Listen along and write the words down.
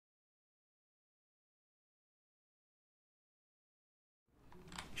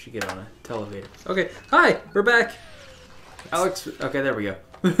should get on a televator. Okay, hi, we're back. Alex, okay, there we go.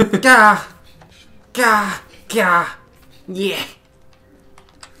 Gah! Gah! Gah! Yeah!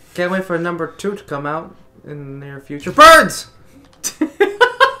 Can't wait for number 2 to come out in the near future. Birds!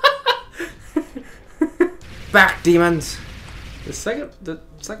 Back, demons! The second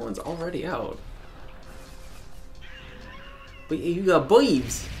one's already out. But you got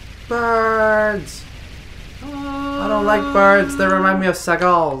boobs. Birds! I don't like birds. They remind me of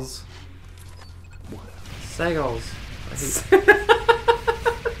seagulls. Seagulls. I hate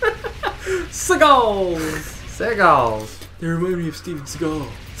Seagulls! seagulls. They remind me of Steven Seagal.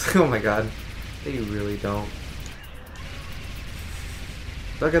 Oh my god. They really don't.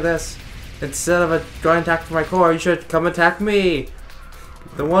 Look at this. Instead of going to attack for my core, you should come attack me.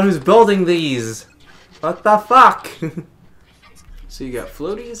 The one who's building these. What the fuck? So you got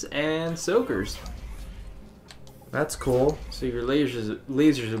floaties and soakers. That's cool. So your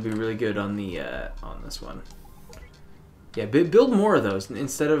lasers will be really good on the on this one. Yeah, build more of those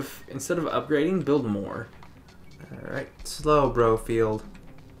instead of upgrading. Build more. All right, slow, bro. Field.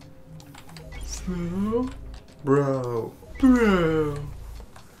 Slow, bro.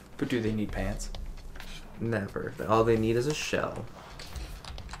 But do they need pants? Never. All they need is a shell.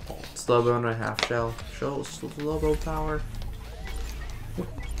 Slow bro and a half shell. Slow bro power.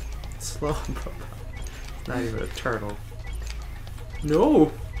 Slow bro power. It's not even a turtle.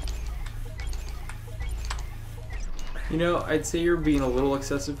 No. You know, I'd say you're being a little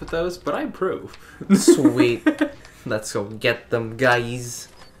excessive with those, but I approve. Sweet. Let's go get them, guys.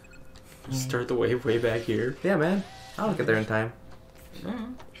 Start the wave way back here. Yeah, man. I'll get there in time.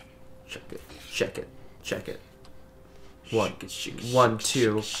 Mm-hmm. Check it. Check it. Check it. One, 1,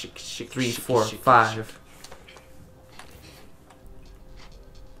 2, 3, 4, 5.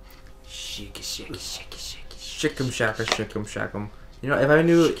 Shickum shaka, shickum shackum. You know, if I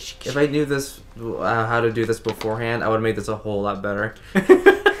knew this how to do this beforehand, I would have made this a whole lot better.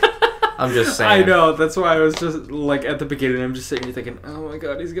 I'm just saying. I know. That's why I was just like at the beginning. I'm just sitting here thinking, oh my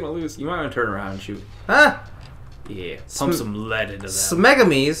god, he's gonna lose. You might want to turn around and shoot. Huh? Yeah. Pump some lead into that.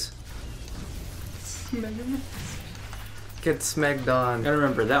 Smegamies. Get smegged on. Gotta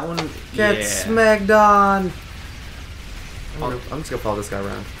remember that one. Get smegged on. I'm just gonna follow this guy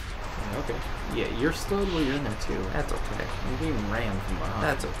around. Okay. Yeah, you're slowed while you're in there too. That's okay. You're being rammed from behind.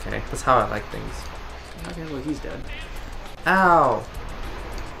 That's okay. That's how I like things. Okay, well he's dead. Ow.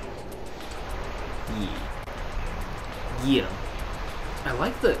 Yeah. Get him. I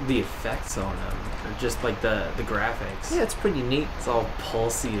like the effects on him, or just like the graphics. Yeah, it's pretty neat. It's all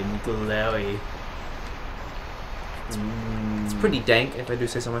pulsy and glowy. It's pretty dank, if I do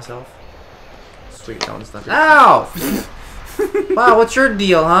say so myself. Sweet, that one's done. Ow! Wow, what's your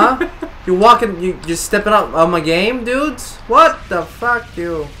deal, huh? You're stepping up on my game, dudes? What the fuck,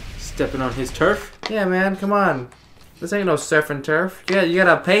 you? Stepping on his turf? Yeah, man, come on. This ain't no surf and turf. Yeah, you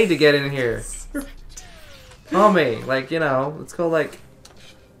gotta pay to get in here. Homie, like, you know, let's go, like,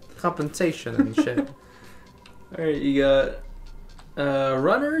 compensation and shit. Alright, you got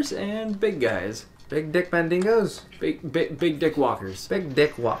runners and big guys. Big dick mandingos? Big dick walkers. Big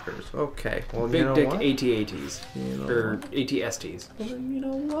dick walkers. Okay. Well, big you know dick what? AT-ATs. You know or what? AT-STs. Well, you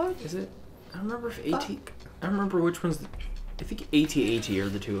know what? Is it? I don't remember if AT... I don't remember which ones... I think AT-AT are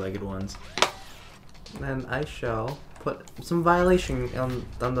the two-legged ones. Then I shall put some violation on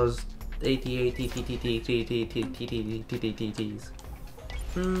those AT-ATs.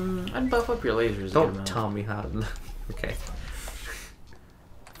 I'd buff up your lasers. Don't tell me how to... Okay.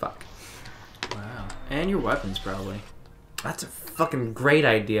 Fuck. Wow. And your weapons, probably. That's a fucking great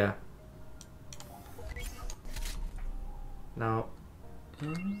idea. No.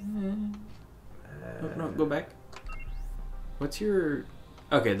 No, go back. What's your...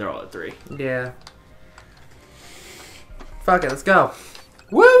 Okay, they're all at 3. Yeah. Fuck it, let's go.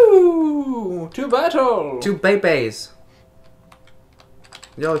 Woo! To battle! 2 babies.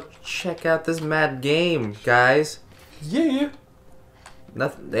 Yo, check out this mad game, guys. Yeah.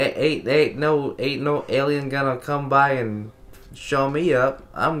 Nothing. Ain't no alien gonna come by and show me up.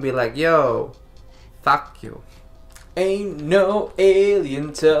 I'm gonna be like, yo, fuck you. Ain't no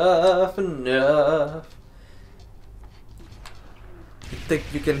alien tough enough. You think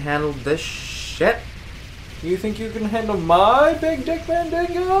you can handle this shit? You think you can handle my big dick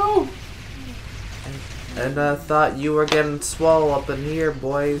mandingo? And I thought you were getting swole up in here,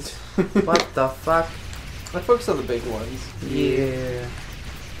 boys. What the fuck? I focus on the big ones. Yeah.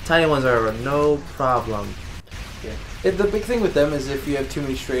 Tiny ones are no problem. Yeah. The big thing with them is if you have too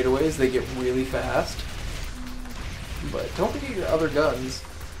many straightaways, they get really fast. But don't forget your other guns.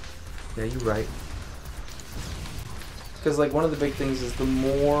 Yeah, you're right. Because like one of the big things is the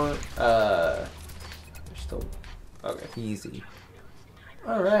more they're still okay. Easy.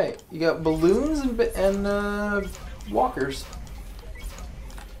 All right, you got balloons and walkers.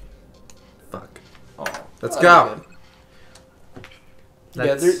 Fuck. Oh, Let's oh, go.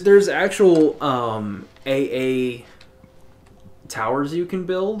 Yeah, there's actual AA towers you can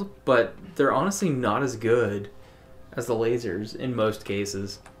build, but they're honestly not as good as the lasers in most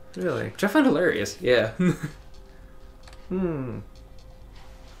cases. Really? Which I find hilarious. Yeah.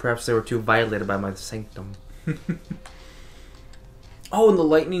 Perhaps they were too violated by my Sanctum. Oh, and the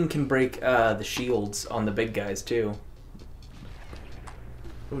lightning can break the shields on the big guys too.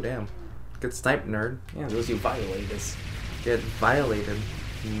 Oh damn. Get sniped, nerd. Yeah, those you violate us. Get violated,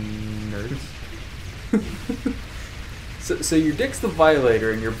 nerds. So your dick's the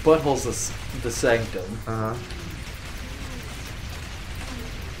violator and your butthole's the sanctum. Uh-huh.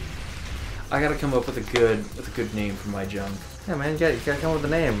 I gotta come up with a good name for my junk. Yeah, man, you gotta come up with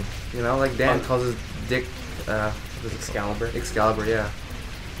a name. You know, like Dan calls his dick, Excalibur. Excalibur, yeah.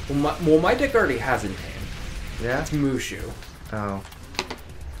 Well, my dick already has a name. Yeah? It's Mushu. Oh.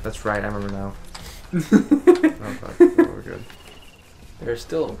 That's right, I remember now. Oh, fuck. Oh, we're good. There's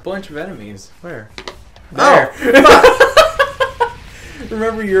still a bunch of enemies. Where? There. Oh!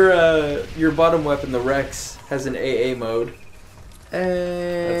 Remember your bottom weapon, the Rex, has an AA mode.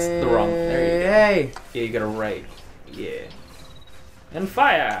 That's the wrong. There you go. Hey! Yeah, you got to right. Yeah. And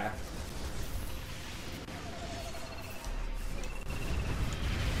fire!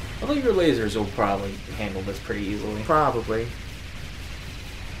 I think your lasers will probably handle this pretty easily. Probably.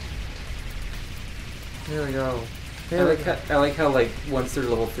 Here we go. I like how like once they're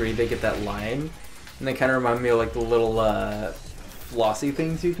level 3 they get that line, and they kind of remind me of like the little flossy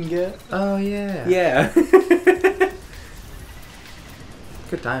things you can get. Oh yeah. Yeah.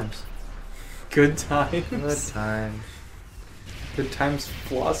 Good times. Good times. Good times. Good times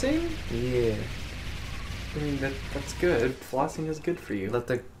flossing? Yeah. I mean that's good. Flossing is good for you. Let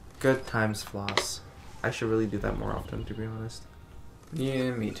the good times floss. I should really do that more often, to be honest.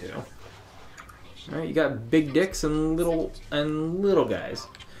 Yeah, me too. Alright, you got big dicks and little guys.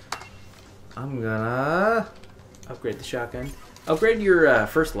 I'm gonna Upgrade the shotgun. Upgrade your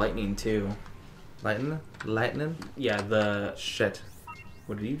first lightning too. lightning. Yeah, the Shit.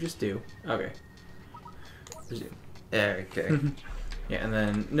 what did you just do? Okay. Resume. Yeah. Okay. Yeah, and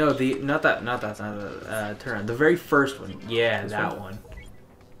then no, not that turn. The very first one. Yeah, This that one.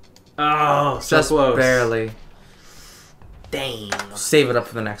 Oh, so Just close. barely. Damn. Save it up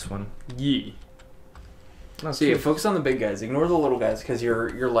for the next one. Yeah. No, So yeah, focus on the big guys. Ignore the little guys because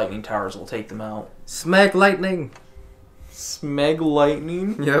your lightning towers will take them out. Smeg lightning. Smeg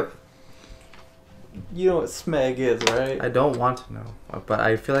lightning. Yep. You know what smeg is, right? I don't want to know, but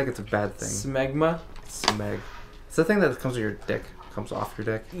I feel like it's a bad thing. Smegma. Smeg. It's the thing that comes with your dick. Comes off your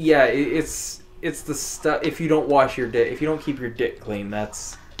dick. Yeah, it's the stuff. If you don't wash your dick, if you don't keep your dick clean,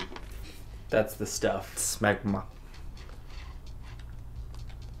 that's the stuff. Smegma.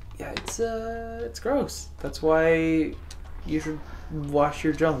 Yeah, it's gross. That's why you should wash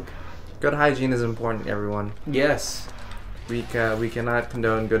your junk. Good hygiene is important, everyone. Yes. We cannot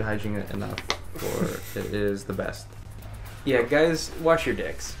condone good hygiene enough, for it is the best. Yeah, guys, wash your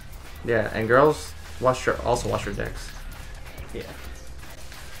dicks. Yeah, and girls, also wash your dicks. Yeah.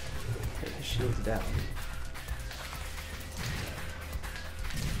 Okay, his shield's down.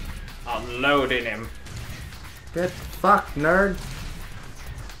 I'm loading him. Get fucked, nerd.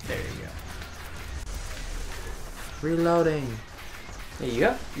 There you go. Reloading.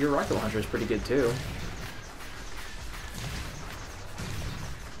 Yeah, your rocket launcher is pretty good too.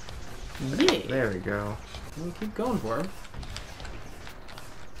 Yeah. There we go. We'll keep going for him.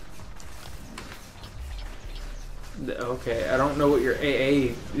 Okay, I don't know what your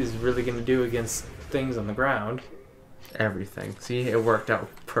AA is really going to do against things on the ground. Everything. See, it worked out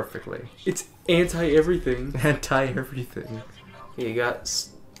perfectly. It's anti-everything. Anti-everything. Yeah, you got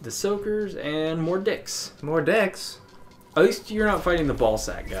the soakers and more dicks. More dicks. At least you're not fighting the ball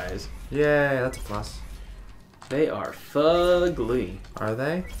sack guys. Yeah, that's a plus. They are fugly. Are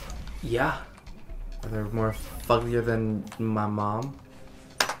they? Yeah. Are they more fugglier than my mom?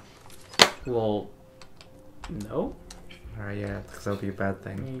 Well, no. Alright, yeah, because that would be a bad I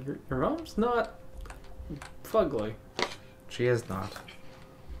thing. mean, your mom's not fugly. She is not.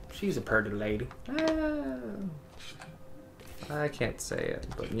 She's a pretty lady. I can't say it,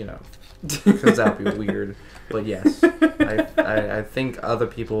 but you know, because that would be weird. But yes, I think other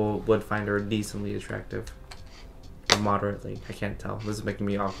people would find her decently attractive. Moderately. I can't tell. This is making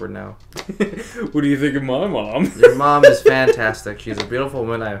me awkward now. What do you think of my mom? Your mom is fantastic. She's a beautiful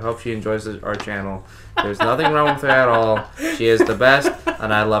woman. I hope she enjoys our channel. There's nothing wrong with her at all. She is the best,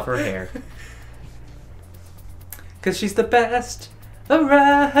 and I love her hair. Because she's the best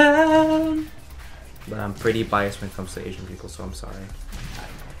around. But I'm pretty biased when it comes to Asian people, so I'm sorry.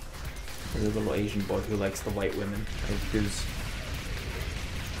 There's a little Asian boy who likes the white women.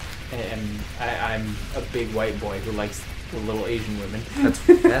 And I'm a big white boy who likes the little Asian women.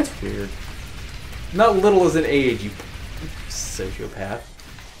 That's weird. Not little as an age, you sociopath.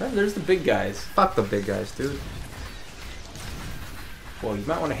 Well, there's the big guys. Fuck the big guys, dude. Well, you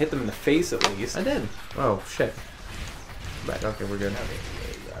might want to hit them in the face at least. I did. Oh, shit. Back. Okay, we're good.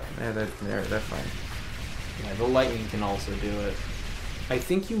 Yeah, they're fine. Yeah, the lightning can also do it. I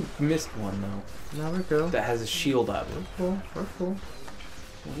think you missed one, though. No, we're cool. That has a shield up. We're cool. We're cool.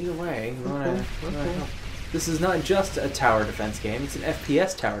 Well, either way, this is not just a tower defense game, it's an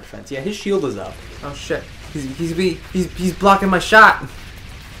FPS tower defense. Yeah, his shield is up. Oh shit. He's blocking my shot.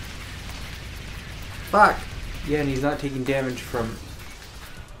 Fuck. Yeah, and he's not taking damage from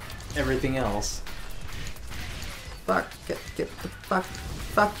everything else. Fuck. Get the fuck.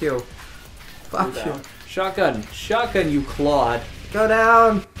 Fuck you. Fuck you. Shotgun, you clod. Go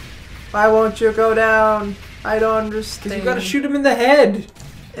down. Why won't you go down? I don't understand. Because you gotta shoot him in the head,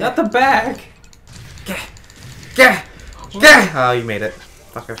 not the back. Oh, you made it.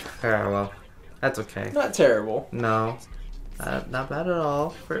 Fuck it. Well, that's okay. Not terrible. No, not bad at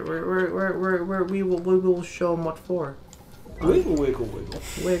all. We will show them what for. Wiggle, wiggle, wiggle.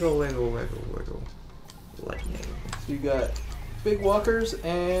 Wiggle, wiggle, wiggle, wiggle. Lightning. So you got big walkers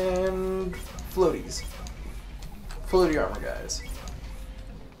and floaties. Floaty armor guys.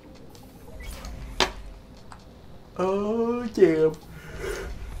 Oh, damn.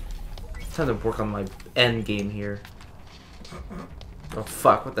 Time to work on my end game here. Oh,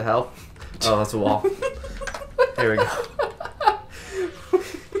 fuck. What the hell? Oh, that's a wall. There we go.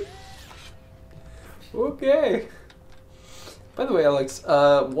 Okay. By the way, Alex,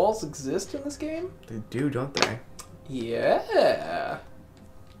 walls exist in this game? They do, don't they? Yeah.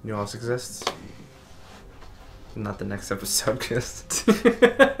 You know what else exists? Not the next episode, because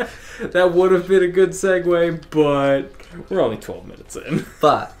that would have been a good segue, but we're only 12 minutes in.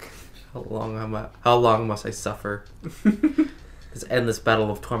 Fuck. How long must I suffer? This endless battle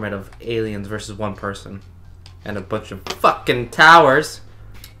of torment of aliens versus one person. And a bunch of fucking towers.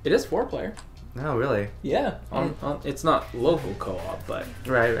 It is 4-player. No, really? Yeah. It's not local co-op, but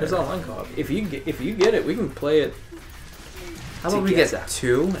right. There's online co-op. If you get it, we can play it. How about we get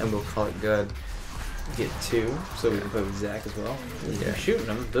 2 and we'll call it good? Get 2, so we can play with Zach as well. Yeah. You're shooting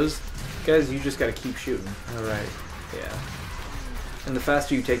them. Those guys, you just gotta keep shooting. Alright. Yeah. And the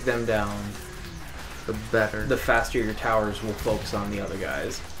faster you take them down, the better. The faster your towers will focus on the other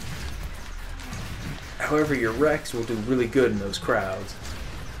guys. However, your Rex will do really good in those crowds.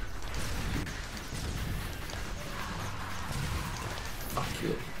 Fuck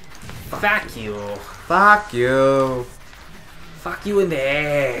you. Fuck you. Fuck you. Fuck you in the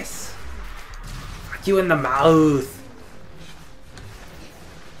ass. Fuck you in the mouth.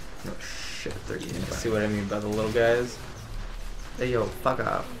 Oh shit, 13. See what I mean by the little guys? Hey yo, fuck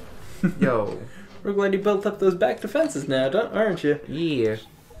off. Yo. We're glad you built up those back defenses now, aren't you? Yeah.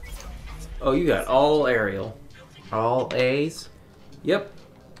 Oh, you got all aerial. All A's? Yep.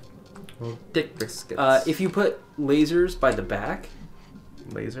 Well, dick biscuits. If you put lasers by the back.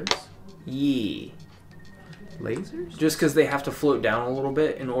 Lasers? Yeah. Lasers? Just because they have to float down a little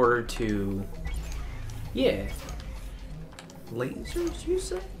bit in order to... Yeah. Lasers, you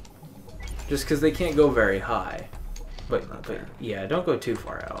say? Just because they can't go very high. But Okay. yeah, don't go too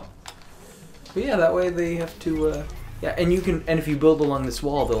far out. But yeah, that way they have to... yeah, and you can... And if you build along this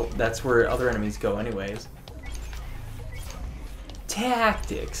wall, that's where other enemies go anyways.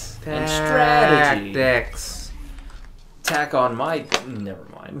 Tactics. And strategy. Tactics. Tack on my... Never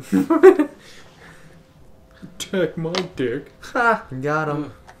mind. Tack my dick. Ha! Got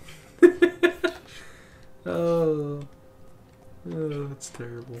him. Oh, it's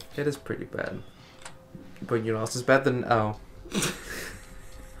terrible. It is pretty bad. But you know, it's bad than... Oh.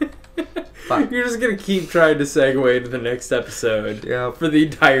 Fuck. You're just gonna keep trying to segue to the next episode. Yeah. For the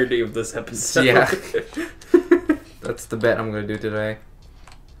entirety of this episode. Yeah. That's the bet I'm gonna do today.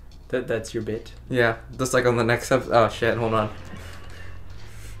 That's your bit? Yeah. Just like on the next episode. Oh shit, hold on.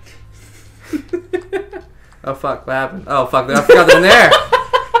 Oh fuck, what happened? Oh fuck, I forgot they're in there!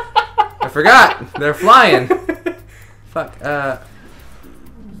 I forgot! They're flying! Fuck,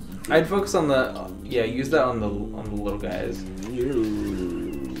 I'd focus on the... yeah, use that on the little guys.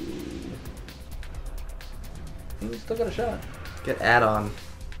 Still got a shot. Get add-on.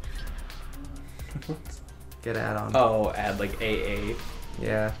 Get add-on. Oh, add like AA.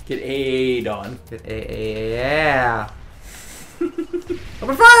 Yeah. Get AA'd on. Get yeah.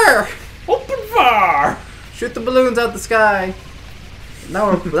 Open fire! Open fire! Shoot the balloons out the sky.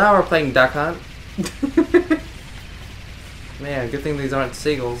 Now we're playing Duck Hunt. Man, good thing these aren't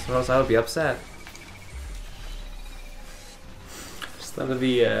seagulls, or else I would be upset. Just thought of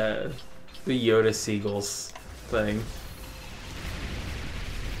the Yoda seagulls thing.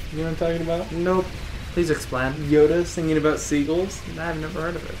 You know what I'm talking about? Nope. Please explain. Yoda singing about seagulls? I've never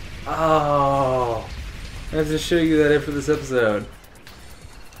heard of it. Oh, I have to show you that after this episode.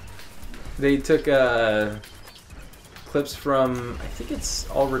 They took clips from, I think it's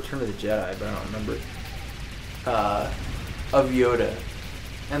all Return of the Jedi, but I don't remember. Of Yoda,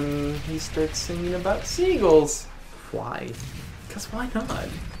 and he starts singing about seagulls. Why? Cause why not? Yeah,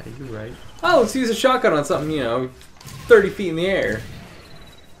 you're right. Oh, let's use a shotgun on something, 30 feet in the air.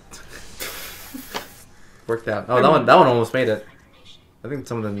 Worked out. Oh, that one almost made it. I think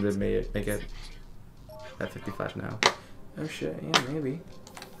some of them did make it. At 55 now. Oh shit, yeah, maybe.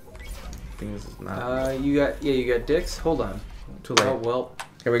 I think this is not. You got dicks. Hold on. Too late. Oh well.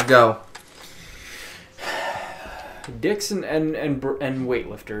 Here we go. Dicks and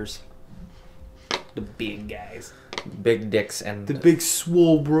weightlifters. The big guys. Big dicks and The big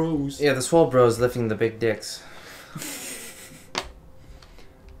swole bros. yeah, the swole bros lifting the big dicks.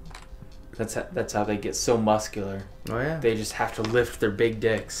 That's how they get so muscular. Oh yeah. They just have to lift their big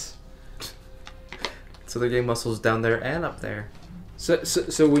dicks. So they're getting muscles down there and up there.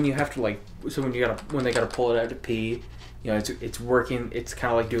 So when you have to when they gotta pull it out to pee, it's working. It's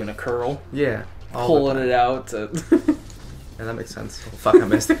kind of like doing a curl. Yeah. Pulling it out. Yeah, that makes sense. Oh, fuck, I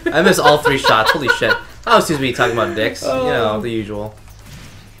missed. I missed all 3 shots. Holy shit. Oh, excuse me, talking about dicks. The usual.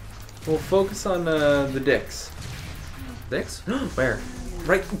 Well, focus on the dicks. Dicks? Where?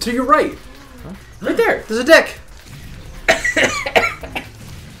 Right to your right. Huh? Right there. There's a dick.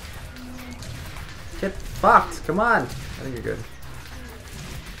 Get fucked. Come on. I think you're good.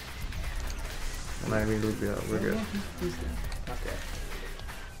 We're good. Okay.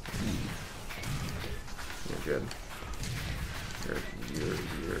 You're good.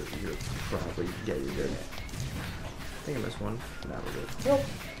 You're probably you're good. I think I missed one. Now we're good. Nope.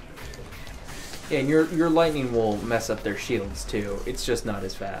 Yeah, and your lightning will mess up their shields too. It's just not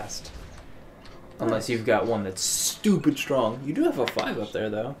as fast. Unless you've got one that's stupid strong. You do have a 5 up there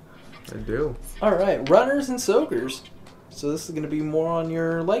though. I do. Alright, runners and soakers. So this is gonna be more on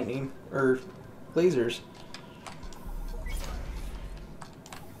your lightning or lasers.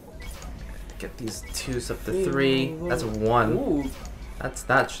 Get these 2s up to 3. That's a 1. Ooh.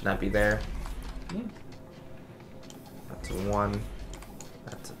 That should not be there. Yeah. That's a 1.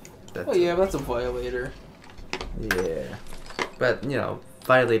 Oh yeah, that's a violator. Yeah. But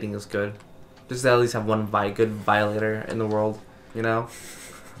violating is good. Just at least have one good violator in the world.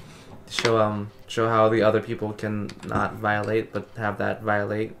 Show how the other people can not violate, but have that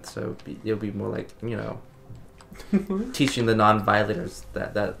violate. So you'll be more like teaching the non-violators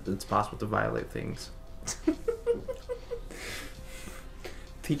that it's possible to violate things.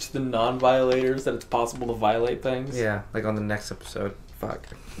 Teach the non-violators that it's possible to violate things. Yeah, like on the next episode. Fuck.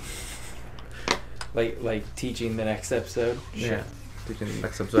 Like teaching the next episode. Yeah, teaching the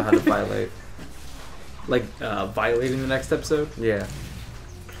next episode how to violate. Like violating the next episode. Yeah.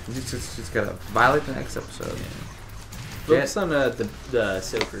 You just gotta violate the next episode. Yeah. Focus on the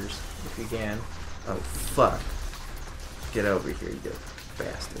soakers if you can. Oh fuck. Get over here, you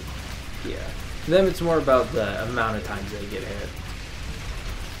bastard. Yeah. Them, it's more about the amount of times they get hit.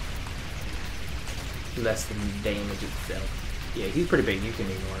 Less than the damage itself. Yeah, he's pretty big. You can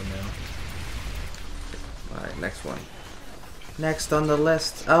ignore him now. Alright, next one. Next on the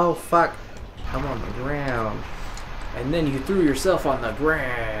list. Oh fuck. I'm on the ground. And then you threw yourself on the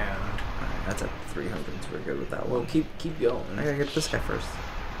ground. Alright, that's at 300, so we're good with that one. Well, keep going. I gotta get this guy first.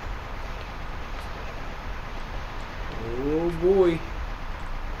 Oh boy.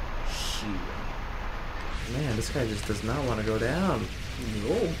 Shoot. Man, this guy just does not want to go down.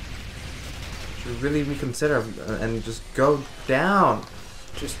 No. Should really reconsider and just go down.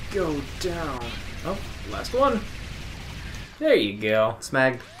 Just go down. Oh, last one. There you go.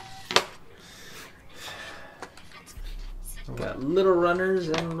 Smagged. Got little runners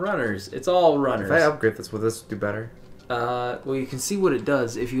and runners. It's all runners. If I upgrade this, will this do better? Well, you can see what it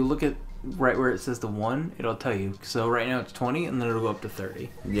does. If you look at right where it says the 1, it'll tell you. So right now it's 20, and then it'll go up to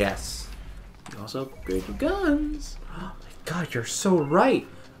 30. Yes. You also upgrade your guns. Oh my god, you're so right.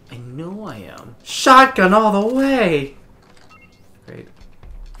 I know I am. Shotgun all the way. Great.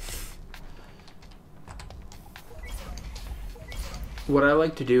 What I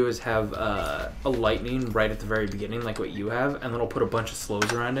like to do is have a lightning right at the very beginning, like what you have, and then I'll put a bunch of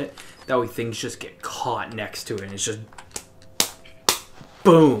slows around it. That way things just get caught next to it, and it's just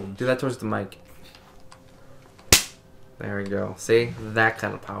boom. Do that towards the mic. There we go. See? That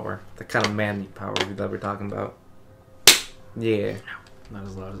kind of power. The kind of manly power that we're talking about. Yeah. Not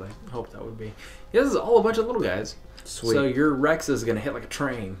as loud as I hoped that would be. Yeah, this is all a bunch of little guys. Sweet. So your Rex is going to hit like a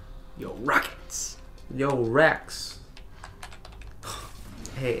train. Yo, rockets. Yo, Rex.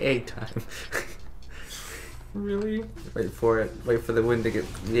 Hey, time. Really? Wait for it. Wait for the wind to get...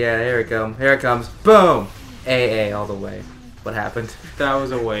 Yeah, here it comes. Here it comes. Boom! AA all the way. What happened? That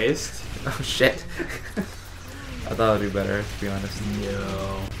was a waste. Oh, shit. I thought it would be better, to be honest.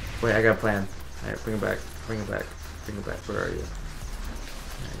 Yo. Wait, I got a plan. Alright, bring it back. Bring it back. Bring it back. Where are you?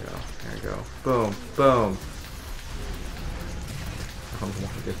 There you go. There you go. Boom. Boom. I don't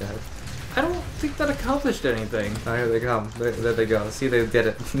want to get that. I don't think that accomplished anything. Oh, here they come. There they go. See, they did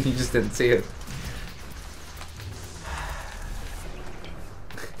it. You just didn't see it.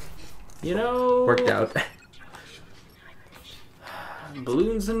 You know... Worked out.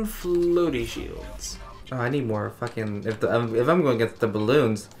 Balloons and floaty shields. Oh, I need more fucking... If I'm going against the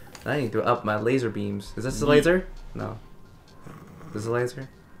balloons, I need to up my laser beams. Is this the laser? No. Is this a laser?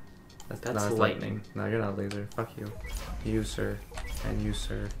 That's no, it's lightning. No, you're not a laser. Fuck you. You, sir. And you,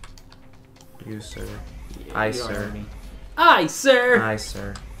 sir. You, sir. Yeah, I, you don't sir. know me. I, sir! I,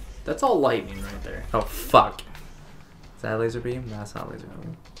 sir. That's all lightning right there. Oh, fuck. Is that a laser beam? No, that's not a laser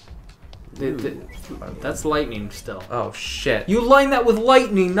beam. That's lightning still. Oh, shit. You line that with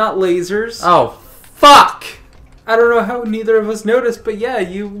lightning, not lasers. Oh, fuck! I don't know how neither of us noticed, but yeah,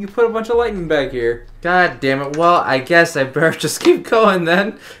 you put a bunch of lightning back here. God damn it. Well, I guess I better just keep going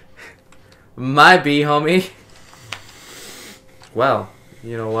then. Might be, homie. Well,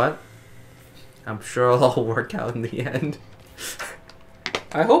 you know what? I'm sure it'll all work out in the end.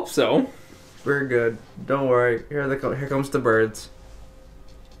 I hope so. We're good. Don't worry. Here comes the birds.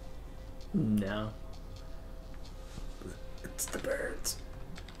 No. It's the birds.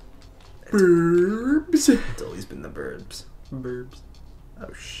 Burbs. It's always been the birds. Burbs.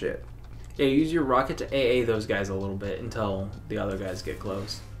 Oh shit. Yeah, use your rocket to AA those guys a little bit until the other guys get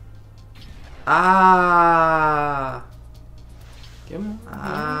close. Ah. Give them.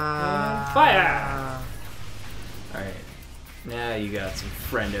 Ah. Fire! Alright. Now you got some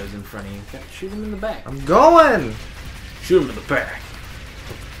friendos in front of you. Shoot them in the back. I'm going. Shoot them in the back.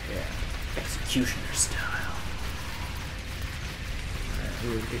 Yeah. Executioner style. We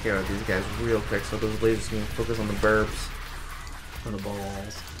need to take care of these guys real quick so those lasers can focus on the burbs. On the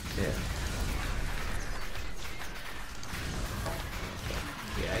balls. Yeah.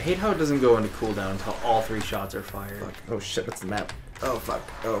 Yeah, I hate how it doesn't go into cooldown until all 3 shots are fired. Fuck. Oh shit, that's the map. Oh fuck.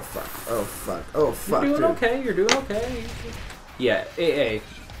 Oh fuck. Oh fuck. Oh fuck. You're doing dude. okay. You're doing okay. Yeah, AA.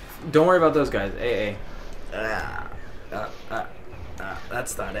 Don't worry about those guys. AA.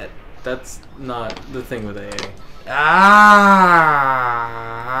 That's not it. That's not the thing with AA. Ah.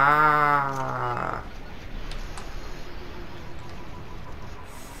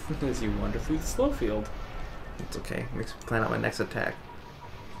 As you wander through the slow field. It's okay. Makes me plan out my next attack.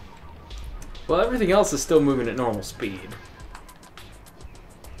 Well, everything else is still moving at normal speed.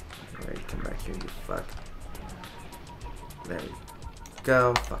 Alright, come back here, you fuck. There we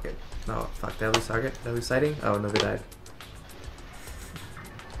go. Fuck it. No, fuck. Did I lose target? Did I lose sighting? Oh, no, they died.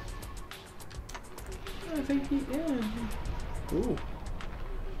 I think he is. Ooh.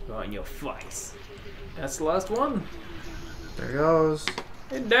 Go on your face. That's the last one. There goes.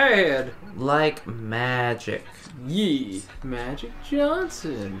 It died. Like magic. Yee. Magic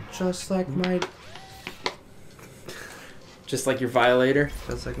Johnson. Just like my... Just like your Violator.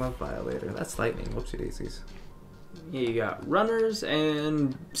 Just like my Violator. That's lightning. Whoopsie daisies. Yeah, you got runners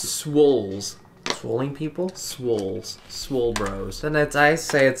and swoles. Swolling people? Swoles. Swole bros. Then I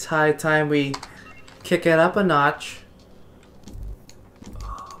say it's high time we kick it up a notch.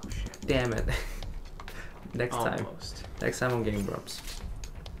 Oh, shit. Damn it. Next time. Almost. Next time on Game Grumps.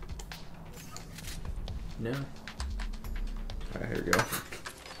 No. Alright, here we go.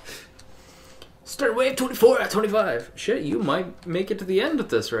 Start wave 24 at 25. Shit, you might make it to the end at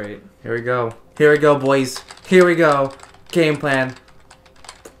this rate. Here we go. Here we go, boys. Here we go. Game plan.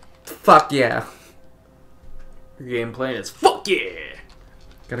 Fuck yeah. Your game plan is fuck yeah.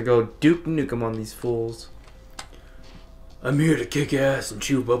 Gotta go Duke Nukem on these fools. I'm here to kick ass and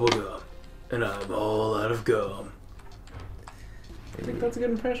chew bubblegum. And I'm all out of gum. I think that's a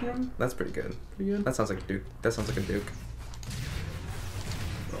good impression of him. That's pretty good. Pretty good. That sounds like a Duke. That sounds like a Duke.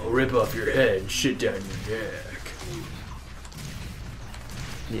 I'll rip off your head and shit down your neck.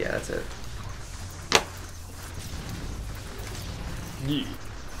 Yeah, that's it. Yeah.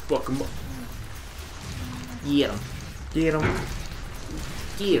 Fuck him up. Get him. Get him.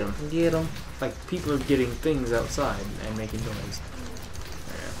 Get him. Get him. Like, people are getting things outside and making noise.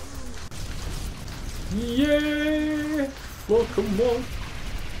 Yeah! Fuck him up.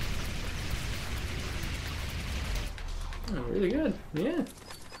 Oh, really good. Yeah.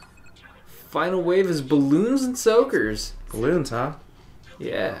 Final wave is balloons and soakers. Balloons, huh?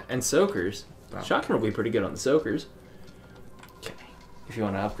 Yeah, and soakers. Wow. Shotgun will be pretty good on the soakers. Okay. If you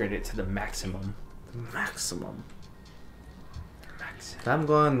want to upgrade it to the maximum. Maximum. I'm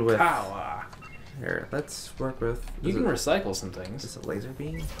going with... Power. Here, let's work with... You can recycle some things. Is this a laser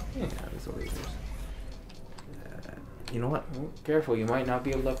beam? Yeah. These are lasers. You know what? Oh, careful, you might not be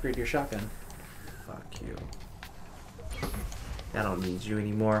able to upgrade your shotgun. Fuck you. I don't need you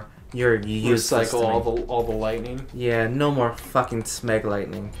anymore. You useless Recycle to me. all the lightning. Yeah, no more fucking smeg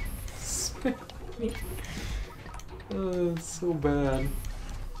lightning. Oh, it's so bad.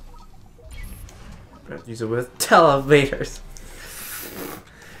 Use it with televators.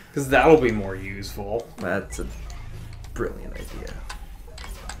 Because that'll be more useful. That's a brilliant idea.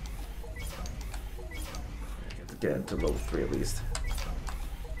 I have to get into level 3 at least.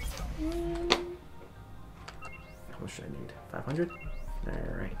 How much should I need? 500?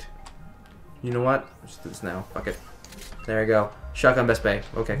 Alright. You know what? Let's do this now. Fuck it. There you go. Shotgun best bay.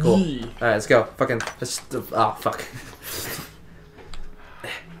 Okay, cool. Yee. Alright, let's go. Fucking. Let's. Oh, fuck.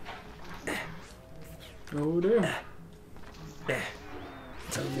 Oh, damn.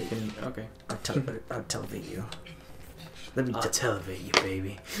 Televate. Okay. I'll televate you. Let me. I'll televate you,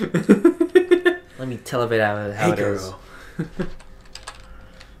 baby. Let me televate out how Hey, it is. girl. Here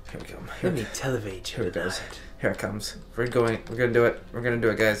we go. Let me televate you. Here it goes. Here it comes. We're gonna do it. We're gonna do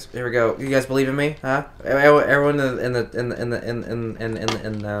it, guys. Here we go. You guys believe in me, huh? Everyone in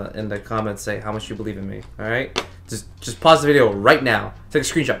the comments say how much you believe in me. All right. Just pause the video right now. Take a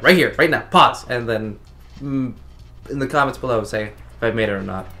screenshot right here, right now. Pause, and then in the comments below say if I've made it or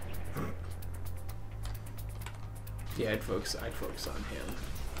not. Yeah, I'd focus on him.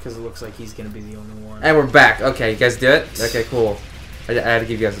 Because it looks like he's going to be the only one. And we're back. Okay, you guys do it. Okay, cool. I had to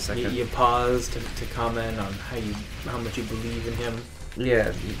give you guys a second. You pause to comment on how much you believe in him.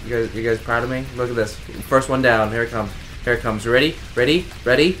 Yeah, you guys proud of me? Look at this. First one down. Here it comes. Here it comes. Ready? Ready?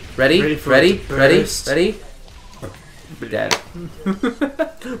 Ready? Ready? Ready for Ready? it to Ready? burst. Ready? Dead.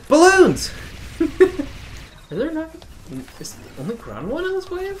 Balloons! Is there not? Is the only ground one in this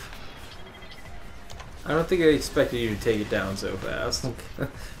wave? I don't think I expected you to take it down so fast.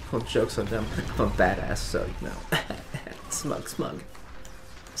 Well, joke's on them. I'm a badass, so you know. Smug. Smug.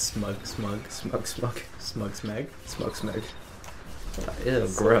 Smug. Smeg. Smug. Ew,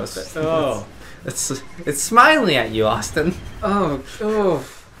 gross. Oh. It's smiling at you, Austin. Oh.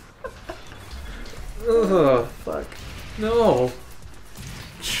 Oh, fuck. No.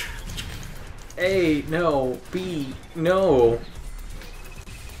 A, no. B, no.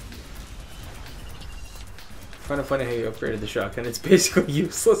 Kind of funny how you upgraded the shotgun. It's basically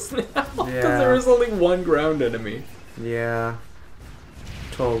useless now because Yeah. there is only one ground enemy. Yeah.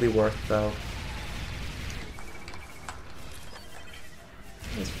 Totally worth though.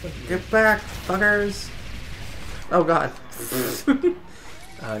 Get back, fuckers! Oh god.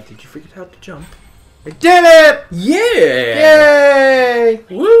 Did you forget how to jump? I did it! Yeah! Yay!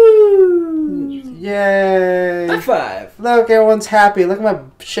 Woo! Yay! High five! Look, everyone's happy. Look at my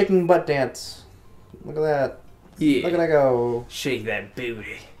shaking butt dance. Look at that. Yeah. Look at I go. Shake that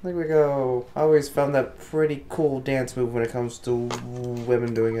booty. Look at we go. I always found that pretty cool dance move when it comes to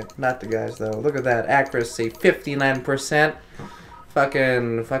women doing it. Not the guys though. Look at that accuracy, 59%.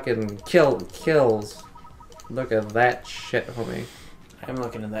 Fucking kills. Look at that shit, homie. I'm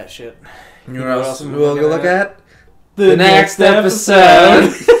looking at that shit. You know what else we'll go look at? The next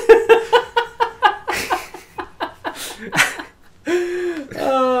episode.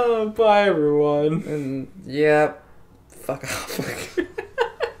 Oh, bye everyone. And yeah, fuck off.